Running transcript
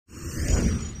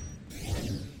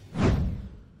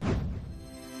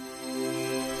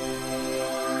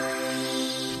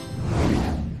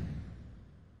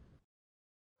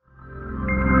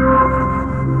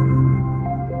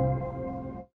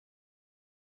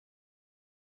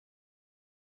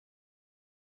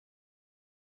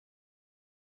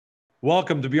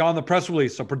Welcome to Beyond the Press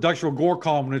Release, a production of Gore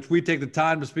column in which we take the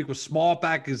time to speak with small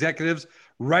pack executives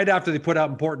right after they put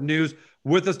out important news.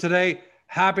 With us today,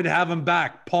 happy to have him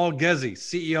back, Paul Ghezzi,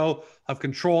 CEO of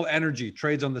Control Energy,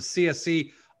 trades on the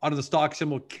CSE under the stock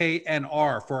symbol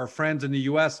KNR. For our friends in the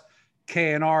US,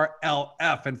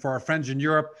 KNRLF, and for our friends in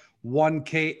Europe,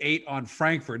 1K8 on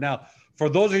Frankfurt. Now, for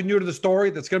those of you new to the story,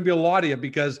 that's going to be a lot of you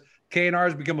because KNR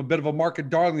has become a bit of a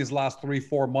market darling these last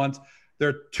 3-4 months. There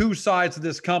are two sides to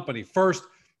this company. First,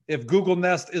 if Google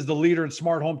Nest is the leader in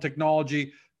smart home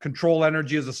technology, Control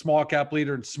Energy is a small cap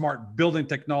leader in smart building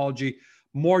technology.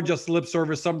 More just lip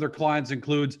service. Some of their clients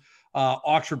includes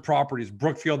Oxford Properties,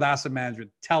 Brookfield Asset Management,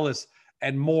 TELUS,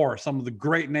 and more. Some of the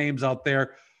great names out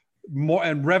there. More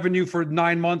and revenue for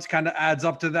 9 months kind of adds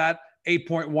up to that.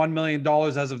 $8.1 million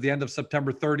as of the end of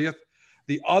September 30th.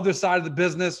 The other side of the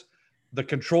business, the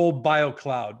Control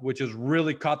BioCloud, which has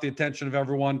really caught the attention of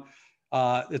everyone.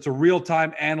 It's a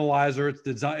real-time analyzer.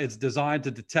 It's designed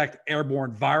to detect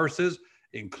airborne viruses,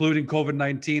 including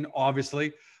COVID-19,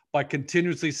 obviously, by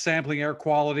continuously sampling air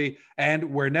quality and,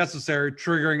 where necessary,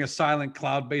 triggering a silent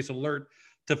cloud-based alert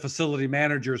to facility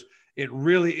managers. It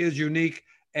really is unique,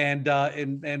 and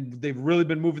they've really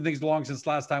been moving things along since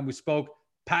last time we spoke.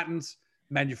 Patents,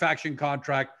 manufacturing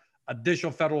contract,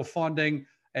 additional federal funding,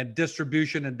 and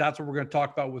distribution, and that's what we're going to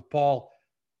talk about with Paul.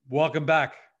 Welcome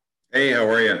back. Hey, how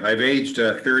are you? I've aged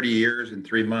 30 years in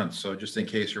 3 months, so just in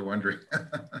case you're wondering.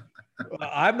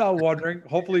 I'm not wondering.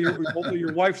 Hopefully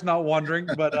your wife's not wondering.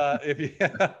 But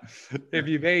if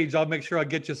you've aged, I'll make sure I'll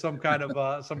get you some kind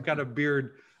of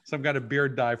beard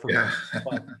dye for her.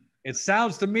 But it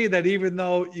sounds to me that even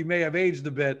though you may have aged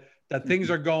a bit, that things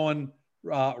are going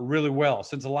really well.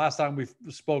 Since the last time we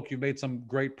spoke, you made some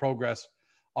great progress.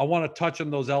 I want to touch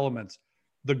on those elements.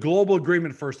 The global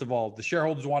agreement, first of all, the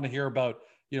shareholders want to hear about.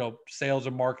 Sales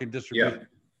and marketing, distribution. Yeah.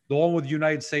 The one with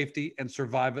United Safety and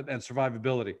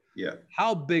survivability. Yeah.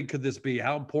 How big could this be?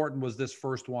 How important was this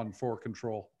first one for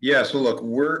Control? Yeah. So look,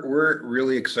 we're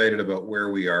really excited about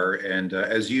where we are, and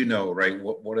as you know, right,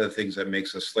 one of the things that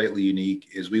makes us slightly unique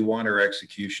is we want our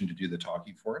execution to do the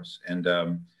talking for us, and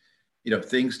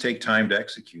things take time to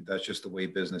execute. That's just the way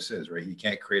business is, right? You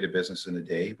can't create a business in a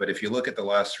day. But if you look at the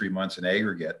last 3 months in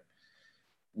aggregate,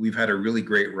 we've had a really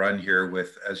great run here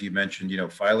with, as you mentioned,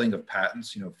 filing of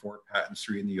patents, 4 patents,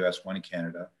 3 in the US, 1 in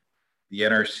Canada, the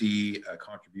NRC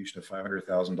contribution of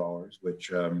 $500,000, which,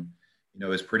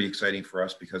 is pretty exciting for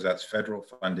us because that's federal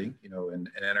funding, and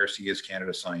NRC is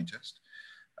Canada Scientist.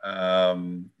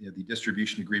 The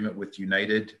distribution agreement with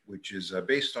United, which is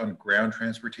based on ground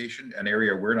transportation, an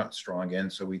area we're not strong in.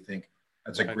 So we think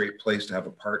that's a great place to have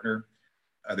a partner.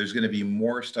 There's going to be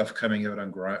more stuff coming out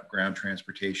on ground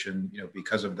transportation,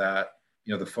 because of that.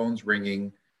 The phone's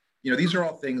ringing. These are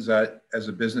all things that, as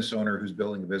a business owner who's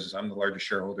building a business, I'm the largest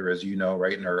shareholder, as you know,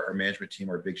 right? And our management team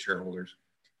are big shareholders.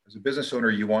 As a business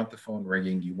owner, you want the phone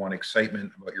ringing. You want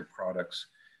excitement about your products.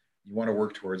 You want to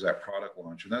work towards that product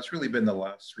launch. And that's really been the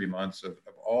last 3 months of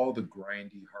all the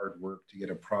grindy hard work to get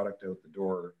a product out the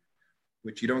door,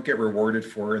 which you don't get rewarded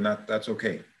for, and that's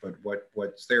okay. But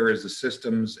what's there is the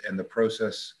systems and the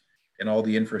process and all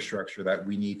the infrastructure that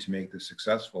we need to make this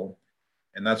successful.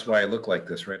 And that's why I look like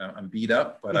this, right? I'm beat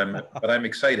up, but I'm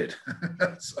excited.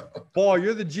 So. Paul,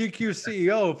 you're the GQ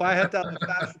CEO. If I had to have a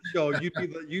fashion show,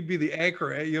 you'd be the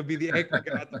anchor. You'll be the anchor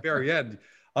guy at the very end.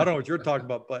 I don't know what you're talking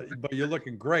about, but you're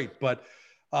looking great. But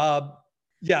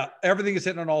yeah, everything is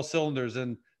hitting on all cylinders.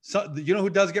 And so, who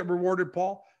does get rewarded,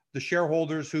 Paul? The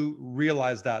shareholders who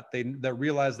realize that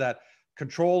realize that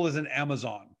Control is an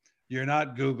Amazon. You're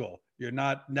not Google. You're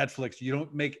not Netflix. You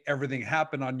don't make everything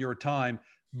happen on your time,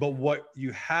 but what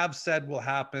you have said will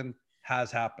happen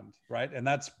has happened, right? And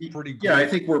that's pretty great. Yeah, I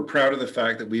think we're proud of the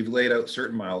fact that we've laid out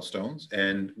certain milestones,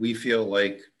 and we feel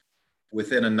like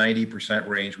within a 90%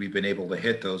 range, we've been able to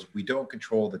hit those. We don't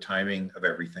control the timing of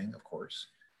everything, of course,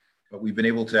 but we've been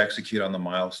able to execute on the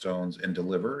milestones and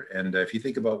deliver. And if you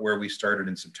think about where we started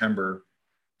in September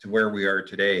to where we are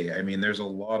today, I mean, there's a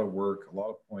lot of work, a lot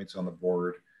of points on the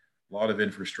board, a lot of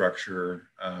infrastructure,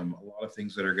 a lot of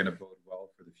things that are going to bode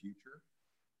well for the future.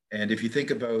 And if you think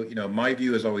about, my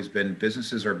view has always been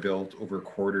businesses are built over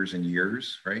quarters and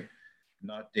years, right?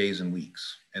 Not days and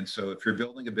weeks. And so if you're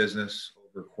building a business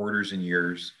over quarters and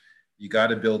years, you got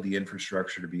to build the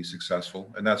infrastructure to be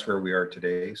successful. And that's where we are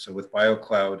today. So with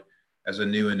BioCloud, as a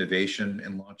new innovation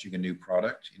and launching a new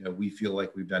product, we feel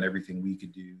like we've done everything we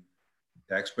could do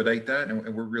to expedite that,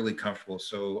 and we're really comfortable.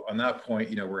 So on that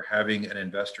point, we're having an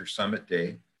investor summit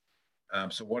day.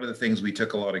 So one of the things we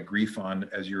took a lot of grief on,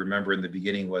 as you remember in the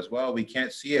beginning, was, well, we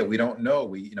can't see it, we don't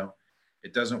know.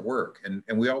 It doesn't work. And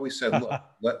we always said, look,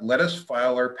 let us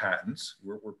file our patents.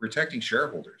 We're protecting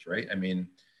shareholders, right? I mean,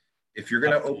 if you're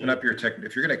going to open up your tech,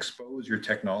 if you're going to expose your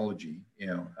technology,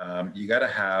 you got to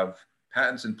have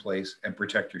patents in place and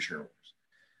protect your shareholders.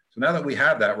 So now that we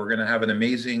have that, we're going to have an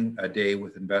amazing day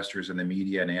with investors and the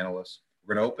media and analysts.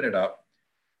 We're going to open it up,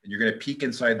 and you're going to peek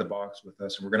inside the box with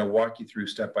us, and we're going to walk you through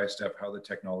step by step how the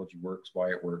technology works,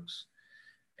 why it works.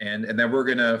 And then we're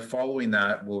going to, following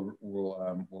that,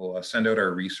 we'll send out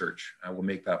our research. We'll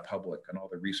make that public and all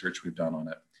the research we've done on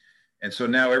it. And so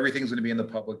now everything's going to be in the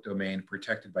public domain,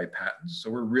 protected by patents.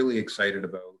 So we're really excited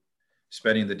about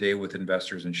spending the day with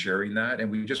investors and sharing that.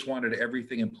 And we just wanted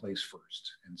everything in place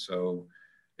first. And so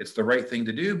it's the right thing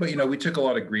to do. But, we took a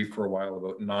lot of grief for a while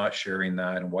about not sharing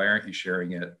that. And why aren't you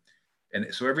sharing it? And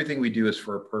so everything we do is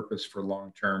for a purpose, for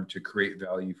long-term, to create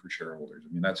value for shareholders.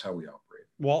 I mean, that's how we operate.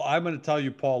 Well, I'm going to tell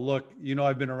you, Paul, look,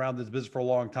 I've been around this business for a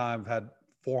long time. I've had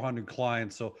 400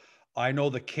 clients. So I know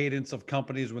the cadence of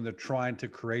companies when they're trying to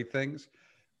create things.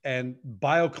 And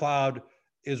BioCloud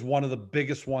is one of the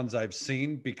biggest ones I've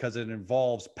seen because it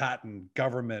involves patent,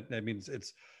 government. I mean,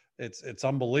 it's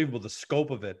unbelievable, the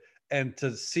scope of it. And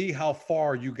to see how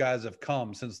far you guys have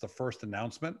come since the first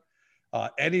announcement,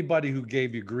 anybody who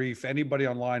gave you grief, anybody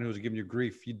online who's giving you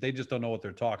grief, they just don't know what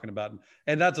they're talking about.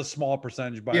 And that's a small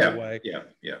percentage, by the way.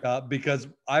 Yeah. Because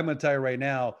I'm going to tell you right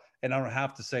now, and I don't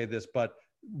have to say this, but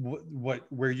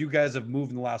where you guys have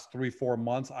moved in the last 3-4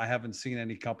 months, I haven't seen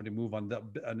any company move on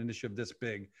an initiative this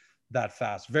big that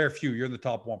fast. Very few. You're in the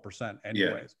top 1%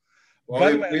 anyways. Yeah.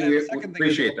 Well, we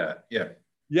appreciate that. Yeah.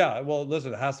 Yeah. Well,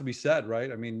 listen, it has to be said,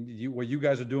 right? I mean, what you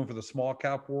guys are doing for the small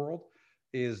cap world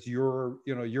is you're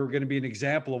going to be an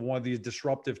example of one of these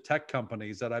disruptive tech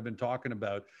companies that I've been talking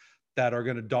about that are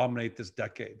going to dominate this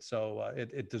decade. So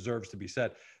it deserves to be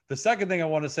said. The second thing I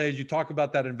want to say is you talk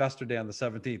about that investor day on the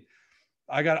 17th.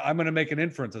 I'm going to make an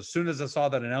inference. As soon as I saw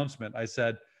that announcement, I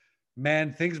said,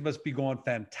 man, things must be going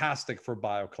fantastic for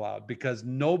BioCloud, because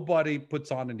nobody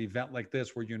puts on an event like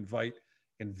this where you invite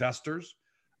investors,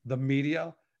 the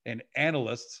media, and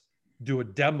analysts, do a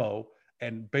demo,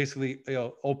 and basically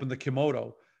open the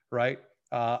kimono, right?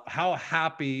 How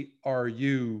happy are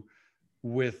you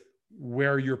with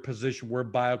where your position, where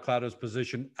BioCloud is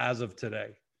positioned as of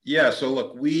today? Yeah, so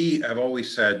look, we have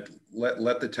always said,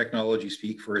 let the technology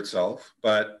speak for itself,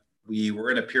 but we were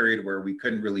in a period where we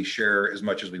couldn't really share as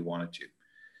much as we wanted to.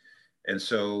 And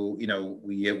so,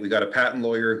 we got a patent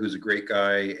lawyer who's a great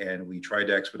guy, and we tried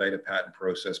to expedite a patent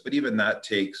process, but even that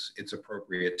takes its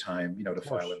appropriate time, to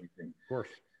file everything. Of course.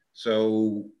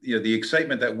 So, the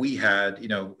excitement that we had,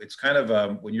 it's kind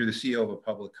of, when you're the CEO of a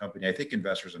public company, I think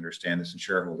investors understand this, and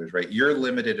shareholders, right? You're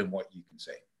limited in what you can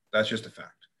say. That's just a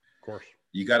fact. Of course.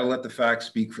 You got to let the facts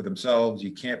speak for themselves.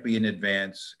 You can't be in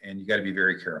advance, and you got to be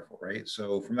very careful, right?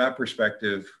 So from that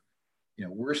perspective,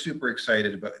 we're super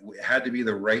excited, but it had to be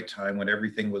the right time when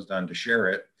everything was done to share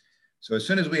it. So as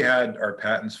soon as we had our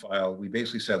patents filed, we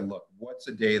basically said, look, what's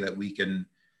a day that we can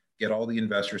get all the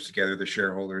investors together, the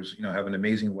shareholders, have an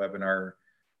amazing webinar,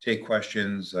 take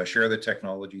questions, share the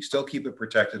technology, still keep it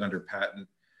protected under patent.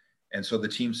 And so the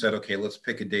team said, okay, let's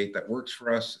pick a date that works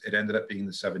for us. It ended up being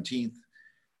the 17th.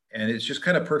 And it's just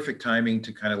kind of perfect timing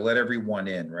to kind of let everyone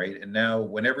in, right? And now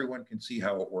when everyone can see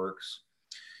how it works,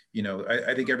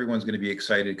 I think everyone's going to be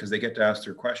excited because they get to ask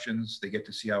their questions, they get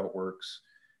to see how it works.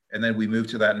 And then we move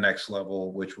to that next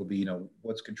level, which will be,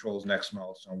 what's Control's next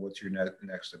milestone? What's your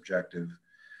next objective?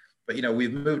 But,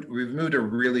 we've moved a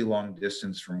really long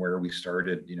distance from where we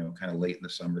started, kind of late in the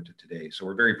summer to today. So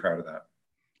we're very proud of that.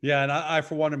 Yeah. And I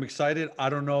for one, am excited. I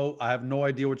don't know. I have no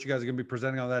idea what you guys are going to be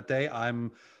presenting on that day. I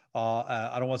don't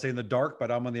want to say in the dark,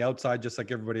 but I'm on the outside just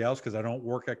like everybody else because I don't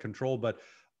work at Control. But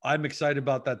I'm excited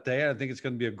about that day. I think it's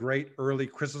going to be a great early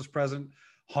Christmas present,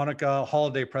 Hanukkah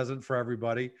holiday present for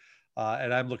everybody.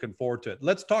 And I'm looking forward to it.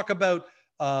 Let's talk about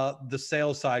the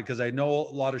sales side, because I know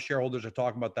a lot of shareholders are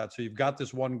talking about that. So you've got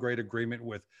this one great agreement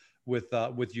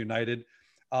with United.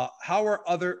 How's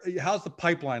the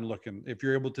pipeline looking? If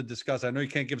you're able to discuss, I know you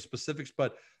can't give specifics,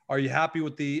 but are you happy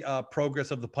with the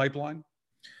progress of the pipeline?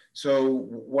 So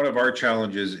one of our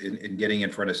challenges in getting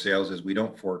in front of sales is we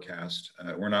don't forecast.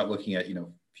 We're not looking at,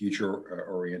 future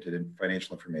oriented and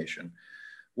financial information.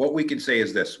 What we can say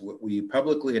is this: we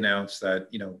publicly announced that,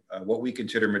 what we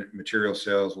consider material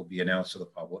sales will be announced to the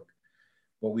public.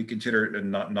 What we consider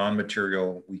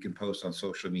non-material, we can post on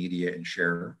social media and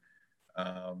share.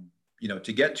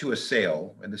 To get to a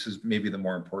sale, and this is maybe the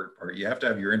more important part, you have to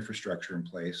have your infrastructure in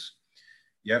place.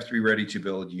 You have to be ready to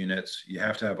build units. You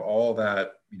have to have all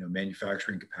that,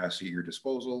 manufacturing capacity at your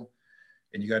disposal.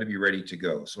 and you got to be ready to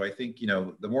go. So I think,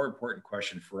 the more important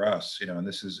question for us, and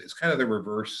this is, it's kind of the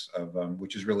reverse of,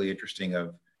 which is really interesting,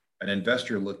 of an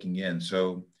investor looking in.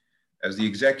 So as the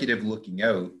executive looking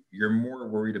out, you're more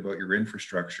worried about your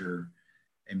infrastructure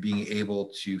and being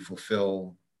able to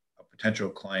fulfill a potential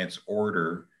client's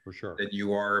order For sure. than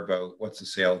you are about what's the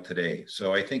sale today.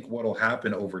 So I think what will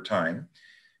happen over time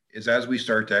is, as we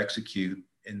start to execute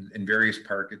in various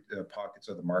pockets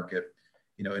of the market,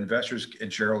 investors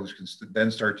and shareholders can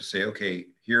then start to say, okay,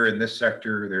 here in this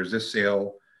sector, there's this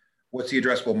sale. What's the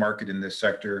addressable market in this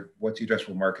sector? What's the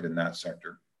addressable market in that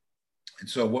sector? And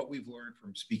so what we've learned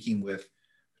from speaking with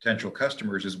potential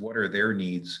customers is, what are their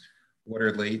needs? What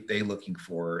are they looking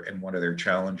for? And what are their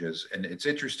challenges? And it's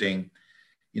interesting,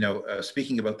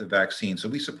 speaking about the vaccine. So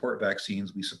we support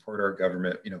vaccines. We support our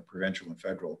government, provincial and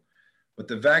federal. But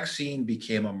the vaccine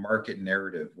became a market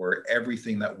narrative where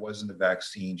everything that wasn't a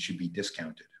vaccine should be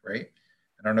discounted, right?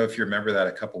 I don't know if you remember that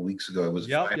a couple of weeks ago. It was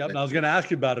Yep. I was going to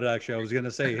ask you about it. Actually, I was going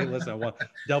to say, hey, listen, I want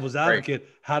devil's advocate.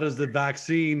 Right. How does the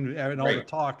vaccine and all the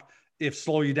talk, if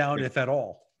slow you down, if at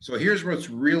all? So here's what's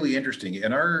really interesting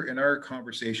in our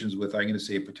conversations with, I'm going to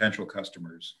say, potential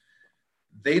customers.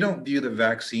 They don't view the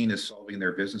vaccine as solving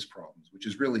their business problems, which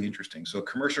is really interesting. So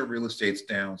commercial real estate's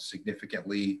down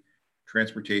significantly.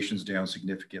 Transportation's down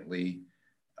significantly.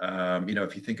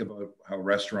 If you think about how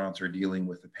restaurants are dealing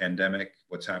with the pandemic,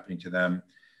 what's happening to them.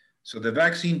 So the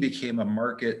vaccine became a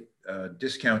market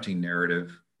discounting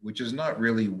narrative, which is not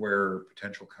really where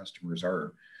potential customers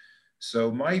are.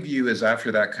 So my view is,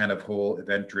 after that kind of whole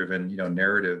event-driven,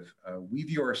 narrative, we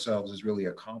view ourselves as really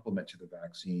a complement to the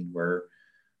vaccine, where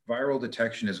viral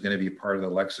detection is going to be part of the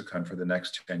lexicon for the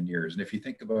next 10 years. And if you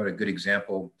think about a good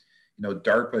example,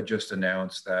 DARPA just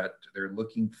announced that they're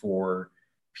looking for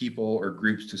people or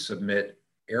groups to submit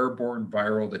airborne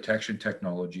viral detection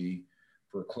technology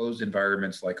for closed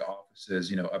environments like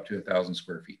offices, up to 1,000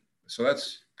 square feet. So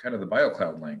that's kind of the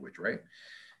BioCloud language, right?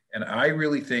 And I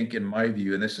really think, in my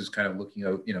view, and this is kind of looking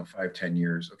out, 5-10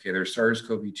 years, okay, there's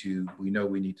SARS-CoV-2. We know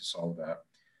we need to solve that.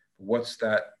 What's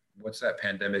that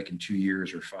pandemic in 2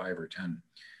 years or 5 or 10?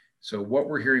 So what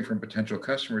we're hearing from potential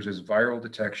customers is viral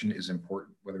detection is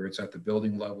important, whether it's at the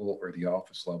building level or the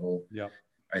office level. Yeah.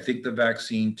 I think the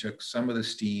vaccine took some of the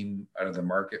steam out of the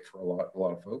market for a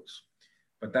lot of folks,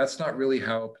 but that's not really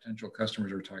how potential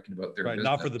customers are talking about their business.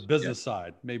 Not for the business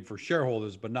side, maybe for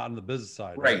shareholders, but not on the business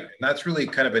side. Right. And that's really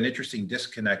kind of an interesting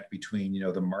disconnect between,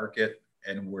 the market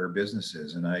and where business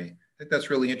is. And I think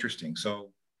that's really interesting. So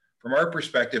from our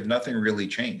perspective, nothing really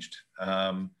changed.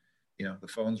 The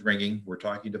phone's ringing, we're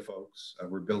talking to folks,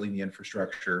 we're building the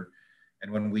infrastructure.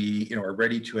 And when we, are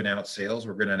ready to announce sales,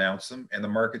 we're going to announce them. And the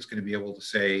market's going to be able to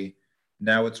say,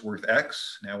 now it's worth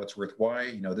X, now it's worth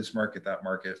Y, this market, that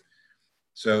market.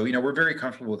 So, we're very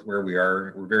comfortable with where we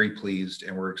are. We're very pleased,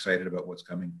 and we're excited about what's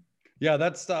coming. Yeah,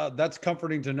 that's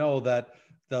comforting to know that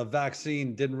the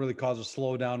vaccine didn't really cause a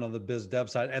slowdown on the biz dev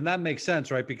side. And that makes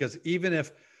sense, right? Because even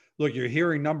if, look, you're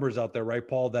hearing numbers out there, right,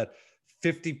 Paul, that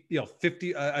 50,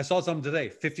 I saw something today,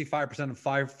 55% of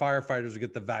firefighters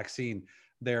get the vaccine.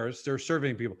 They're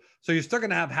surveying people. So you're still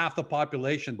going to have half the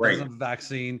population doesn't have a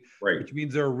vaccine, which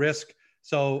means they're a risk.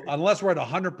 So unless we're at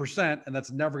 100%, and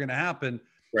that's never going to happen,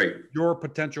 your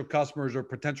potential customers or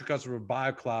potential customers of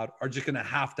BioCloud are just going to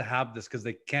have this because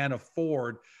they can't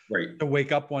afford to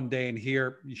wake up one day and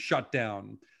hear shut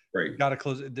down. You got to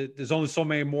close. There's only so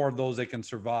many more of those they can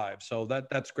survive. So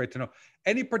that's great to know.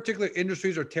 Any particular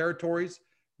industries or territories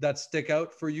that stick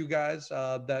out for you guys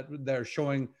that are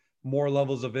showing more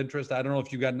levels of interest? I don't know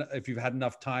if you've had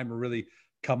enough time to really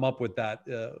come up with that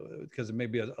because it may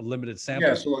be a limited sample.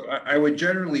 Yeah, so look, I would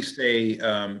generally say,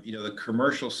 the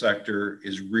commercial sector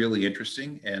is really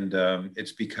interesting, and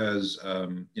it's because,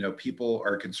 people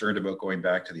are concerned about going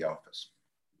back to the office.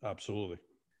 Absolutely.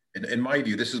 In my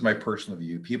view, this is my personal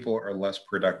view, people are less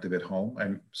productive at home,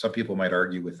 and some people might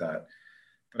argue with that.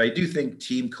 But I do think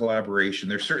team collaboration,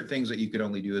 there's certain things that you can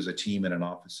only do as a team in an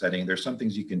office setting. There's some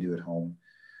things you can do at home.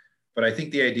 But I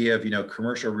think the idea of,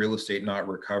 commercial real estate not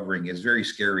recovering is very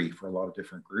scary for a lot of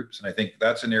different groups. And I think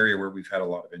that's an area where we've had a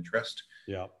lot of interest.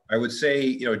 Yeah. I would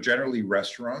say, generally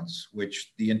restaurants,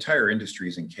 which the entire industry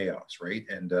is in chaos, right?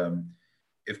 And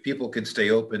if people could stay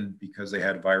open because they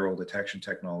had viral detection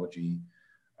technology,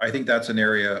 I think that's an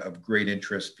area of great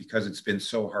interest because it's been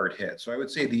so hard hit. So I would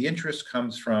say the interest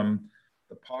comes from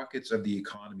the pockets of the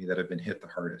economy that have been hit the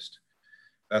hardest.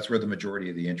 That's where the majority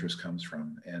of the interest comes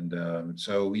from. And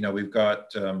so, we've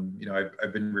got,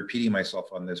 I've been repeating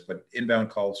myself on this, but inbound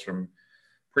calls from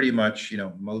pretty much,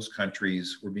 most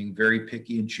countries. We're being very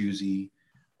picky and choosy.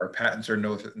 Our patents are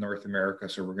North America,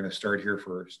 so we're going to start here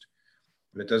first.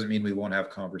 but it doesn't mean we won't have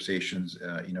conversations,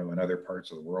 in other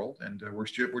parts of the world. And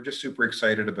we're just super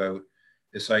excited about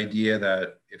this idea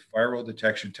that if viral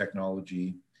detection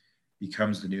technology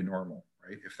becomes the new normal,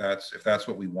 right? If that's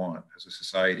what we want as a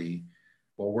society,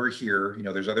 well, we're here.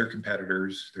 There's other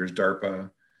competitors. There's DARPA,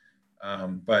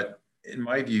 but in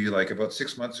my view, like about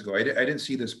 6 months ago, I didn't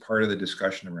see this part of the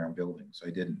discussion around buildings.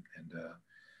 I didn't, and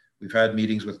we've had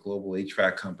meetings with global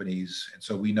HVAC companies, and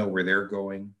so we know where they're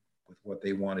going with what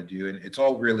they want to do, and it's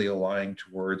all really aligning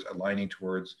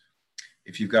towards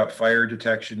if you've got fire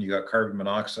detection, you got carbon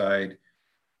monoxide,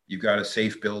 you've got a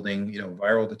safe building.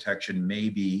 Viral detection may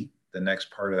be the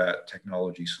next part of that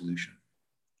technology solution.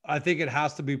 I think it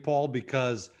has to be, Paul,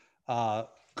 because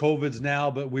COVID's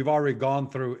now, but we've already gone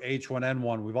through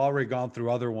H1N1. We've already gone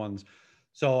through other ones.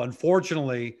 So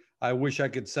unfortunately, I wish I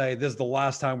could say this is the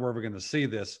last time we're ever going to see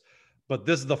this, but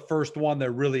this is the first one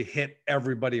that really hit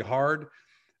everybody hard.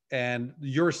 And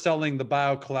you're selling the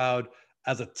BioCloud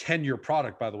as a 10-year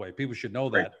product, by the way. People should know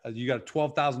that. Right. You got a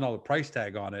 $12,000 price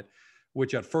tag on it,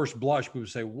 which at first blush, people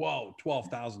say, whoa,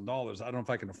 $12,000. I don't know if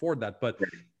I can afford that. But,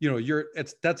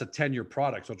 that's a 10-year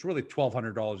product. So it's really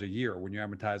 $1,200 a year when you're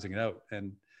amortizing it out.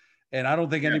 And I don't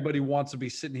think anybody wants to be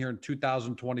sitting here in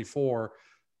 2024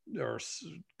 or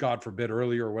God forbid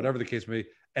earlier or whatever the case may be,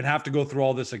 and have to go through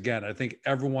all this again. I think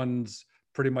everyone's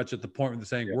pretty much at the point where they're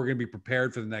saying we're going to be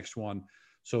prepared for the next one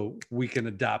so we can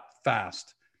adapt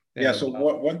fast. And, so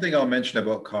one thing I'll mention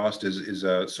about cost is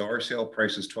so our sale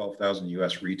price is $12,000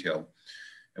 US retail.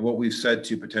 And what we've said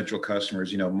to potential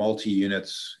customers,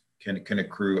 multi-units can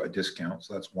accrue a discount.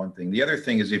 So that's one thing. The other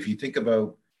thing is if you think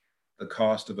about the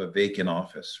cost of a vacant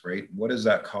office, right? What does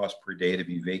that cost per day to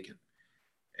be vacant?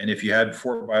 And if you had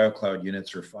 4 BioCloud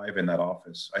units or 5 in that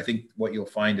office, I think what you'll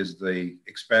find is the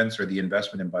expense or the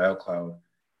investment in BioCloud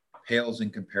pales in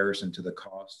comparison to the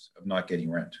cost of not getting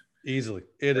rent. Easily.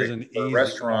 It is an easy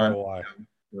restaurant, ROI.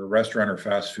 Or a restaurant or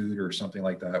fast food or something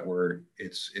like that, where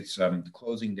it's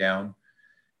closing down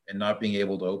and not being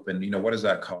able to open, what does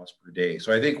that cost per day?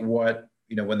 So I think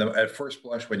at first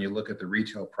blush, when you look at the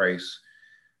retail price,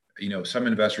 some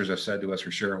investors have said to us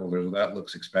or shareholders, well, that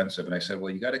looks expensive. And I said,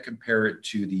 well, you got to compare it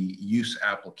to the use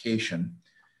application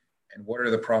and what are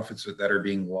the profits that are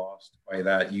being lost by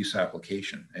that use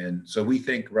application. And so we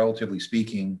think, relatively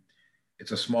speaking,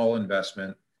 it's a small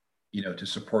investment, to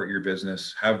support your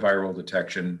business, have viral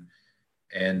detection.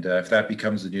 And if that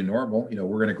becomes the new normal,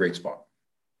 we're in a great spot.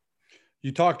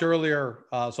 You talked earlier,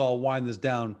 so I'll wind this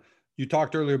down. You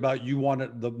talked earlier about you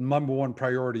wanted the number one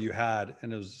priority you had,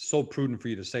 and it was so prudent for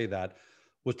you to say that,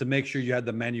 was to make sure you had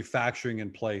the manufacturing in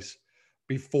place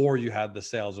before you had the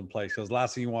sales in place. Because the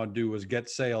last thing you want to do is get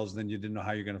sales, and then you didn't know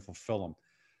how you're going to fulfill them.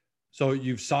 So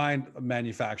you've signed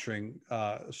manufacturing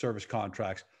service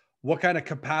contracts. What kind of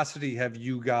capacity have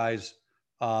you guys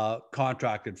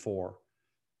contracted for?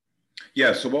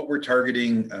 Yeah, so what we're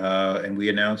targeting, and we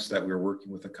announced that we're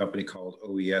working with a company called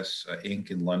OES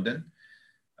Inc. in London,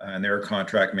 and they're a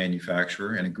contract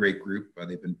manufacturer and a great group.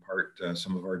 They've been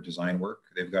some of our design work.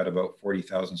 They've got about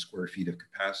 40,000 square feet of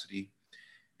capacity.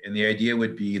 And the idea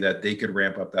would be that they could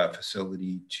ramp up that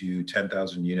facility to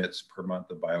 10,000 units per month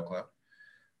of BioCloud.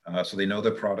 So they know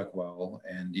the product well,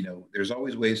 and there's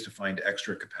always ways to find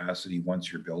extra capacity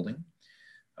once you're building.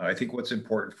 I think what's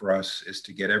important for us is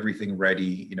to get everything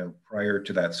ready, prior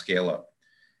to that scale up.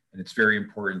 And it's very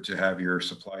important to have your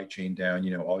supply chain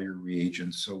down, all your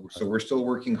reagents. So we're still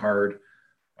working hard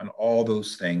on all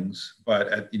those things,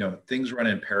 but things run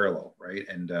in parallel, right?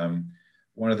 And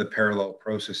one of the parallel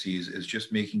processes is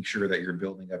just making sure that you're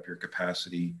building up your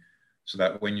capacity so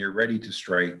that when you're ready to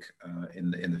strike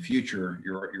in the future,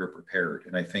 you're prepared.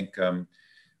 And I think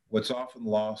what's often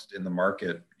lost in the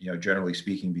market, generally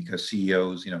speaking, because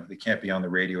CEOs, they can't be on the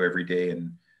radio every day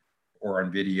or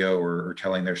on video or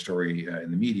telling their story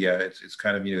in the media. It's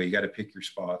kind of, you got to pick your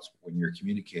spots when you're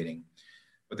communicating.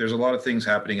 But there's a lot of things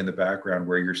happening in the background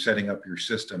where you're setting up your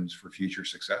systems for future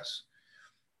success.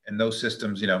 And those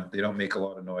systems, they don't make a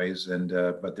lot of noise,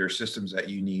 but they're systems that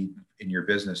you need in your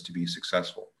business to be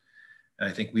successful. And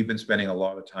I think we've been spending a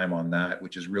lot of time on that,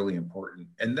 which is really important.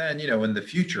 And then, in the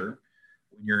future,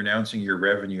 when you're announcing your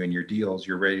revenue and your deals,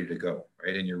 you're ready to go,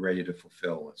 right? And you're ready to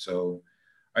fulfill. So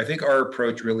I think our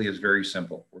approach really is very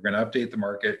simple. We're going to update the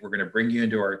market. We're going to bring you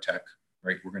into our tech,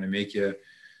 right? We're going to make you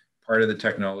part of the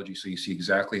technology so you see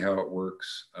exactly how it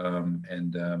works,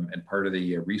 and part of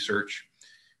the research.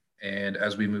 And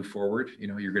as we move forward,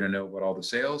 you're going to know about all the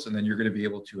sales, and then you're going to be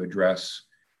able to address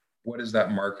what is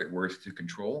that market worth to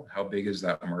control? How big is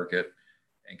that market?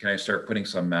 And can I start putting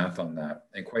some math on that?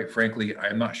 And quite frankly,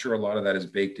 I'm not sure a lot of that is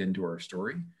baked into our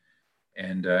story.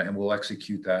 and we'll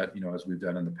execute that, as we've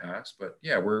done in the past. But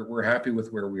yeah, we're happy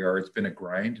with where we are. It's been a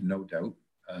grind, no doubt.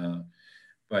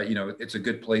 But it's a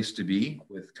good place to be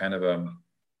with kind of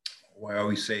I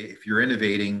always say, if you're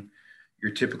innovating,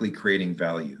 you're typically creating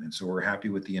value. And so we're happy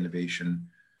with the innovation.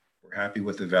 We're happy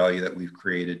with the value that we've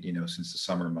created, since the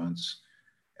summer months.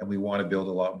 And we want to build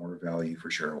a lot more value for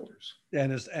shareholders.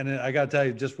 And I got to tell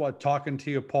you, just talking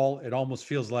to you, Paul, it almost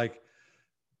feels like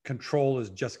Kontrol is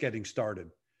just getting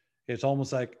started. It's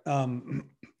almost like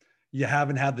you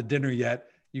haven't had the dinner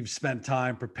yet. You've spent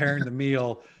time preparing the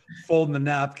meal, folding the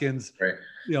napkins, right.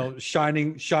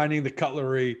 Shining the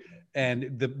cutlery,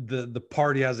 and the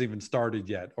party hasn't even started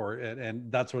yet. And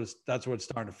that's what it's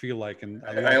starting to feel like. And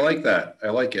I like that. I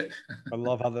like it. I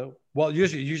love how you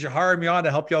should hire me on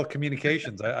to help you out with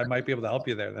communications. I might be able to help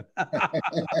you there then.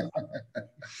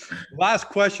 Last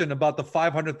question about the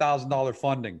 $500,000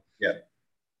 funding. Yeah.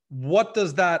 What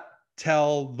does that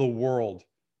tell the world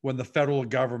when the federal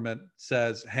government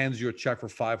hands you a check for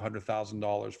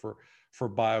 $500,000 for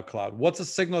BioCloud? What's a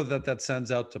signal that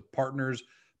sends out to partners,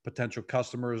 potential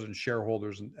customers, and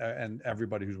shareholders, and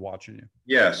everybody who's watching you?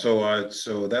 Yeah,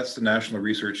 so that's the National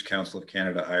Research Council of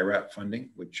Canada IRAP funding,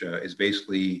 which is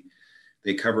basically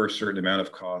they cover a certain amount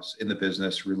of costs in the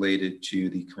business related to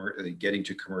the getting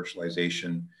to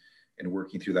commercialization and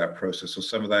working through that process. So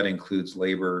some of that includes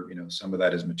labor, some of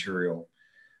that is material.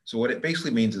 So what it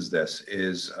basically means is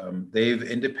they've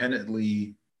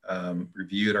independently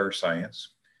reviewed our science,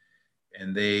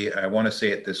 and I want to say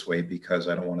it this way because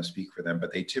I don't want to speak for them,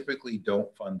 but they typically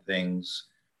don't fund things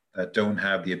that don't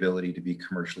have the ability to be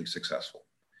commercially successful.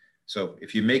 So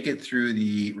if you make it through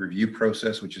the review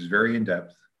process, which is very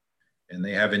in-depth, and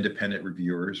they have independent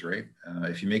reviewers, right?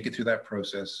 If you make it through that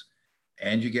process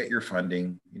and you get your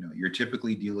funding, you're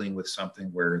typically dealing with something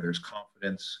where there's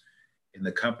confidence in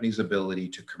the company's ability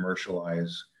to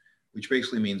commercialize, which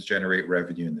basically means generate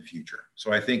revenue in the future.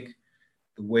 So I think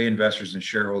the way investors and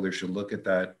shareholders should look at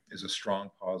that is a strong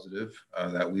positive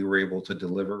that we were able to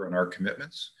deliver on our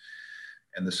commitments,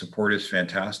 and the support is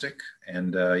fantastic.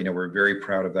 And we're very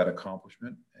proud of that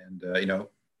accomplishment. And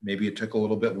maybe it took a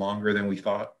little bit longer than we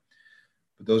thought,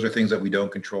 but those are things that we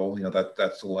don't control.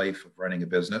 That's the life of running a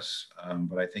business.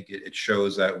 But I think it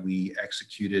shows that we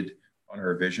executed on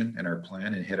our vision and our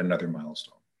plan and hit another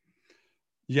milestone.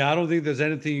 Yeah, I don't think there's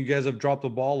anything you guys have dropped the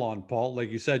ball on, Paul. Like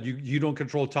you said, you don't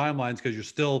control timelines because you're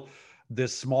still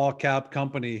this small cap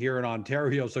company here in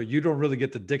Ontario. So you don't really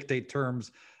get to dictate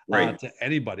terms to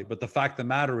anybody. But the fact of the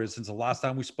matter is, since the last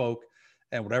time we spoke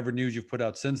and whatever news you've put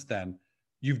out since then,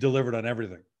 you've delivered on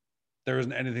everything. There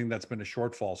isn't anything that's been a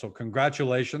shortfall. So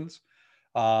congratulations.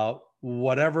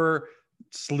 Whatever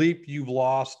sleep you've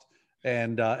lost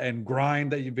and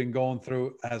grind that you've been going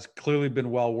through has clearly been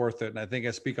well worth it. And I think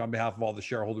I speak on behalf of all the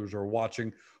shareholders who are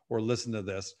watching or listen to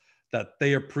this, that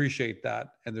they appreciate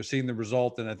that and they're seeing the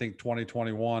result. And I think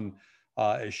 2021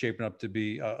 is shaping up to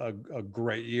be a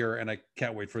great year. And I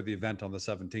can't wait for the event on the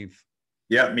 17th.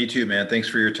 Yeah, me too, man. Thanks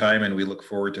for your time. And we look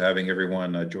forward to having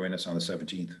everyone join us on the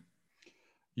 17th.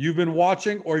 You've been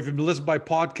watching, or you've been listening by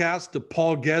podcast, to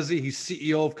Paul Ghezzi. He's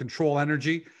CEO of Kontrol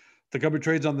Energy. The company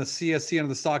trades on the CSC under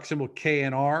the stock symbol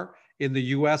KNR, in the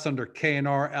US under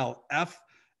KNRLF,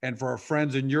 and for our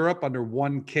friends in Europe under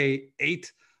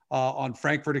 1K8 on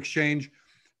Frankfurt Exchange.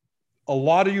 A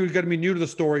lot of you are going to be new to the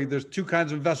story. There's two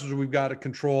kinds of investors we've got at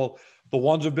Kontrol. The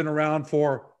ones who've been around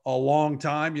for a long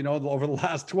time, over the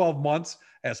last 12 months,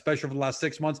 especially over the last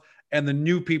 6 months, and the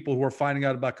new people who are finding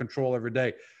out about Kontrol every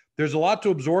day. There's a lot to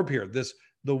absorb here. The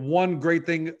great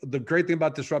thing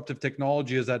about disruptive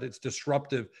technology is that it's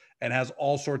disruptive and has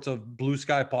all sorts of blue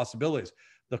sky possibilities.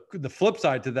 The flip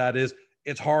side to that is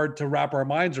it's hard to wrap our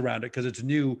minds around it because it's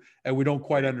new and we don't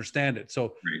quite understand it.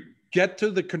 So get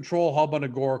to the Kontrol Hub on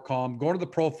Agoracom, go to the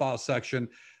profile section.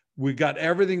 We got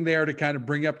everything there to kind of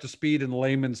bring you up to speed in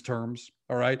layman's terms.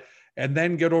 All right. And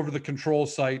then get over to the Kontrol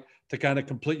site to kind of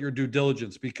complete your due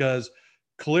diligence, because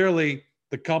clearly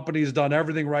the company's done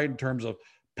everything right in terms of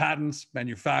patents,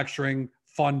 manufacturing,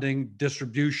 funding,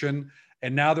 distribution,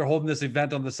 and now they're holding this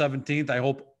event on the 17th. I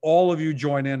hope all of you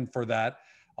join in for that.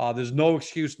 There's no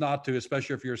excuse not to,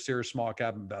 especially if you're a serious small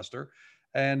cap investor.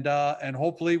 And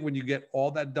hopefully when you get all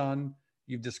that done,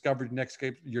 you've discovered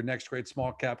your next great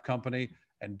small cap company.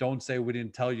 And don't say we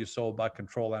didn't tell you so about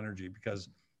Kontrol Energy, because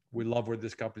we love where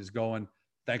this company's going.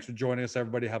 Thanks for joining us,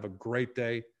 everybody. Have a great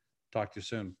day. Talk to you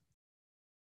soon.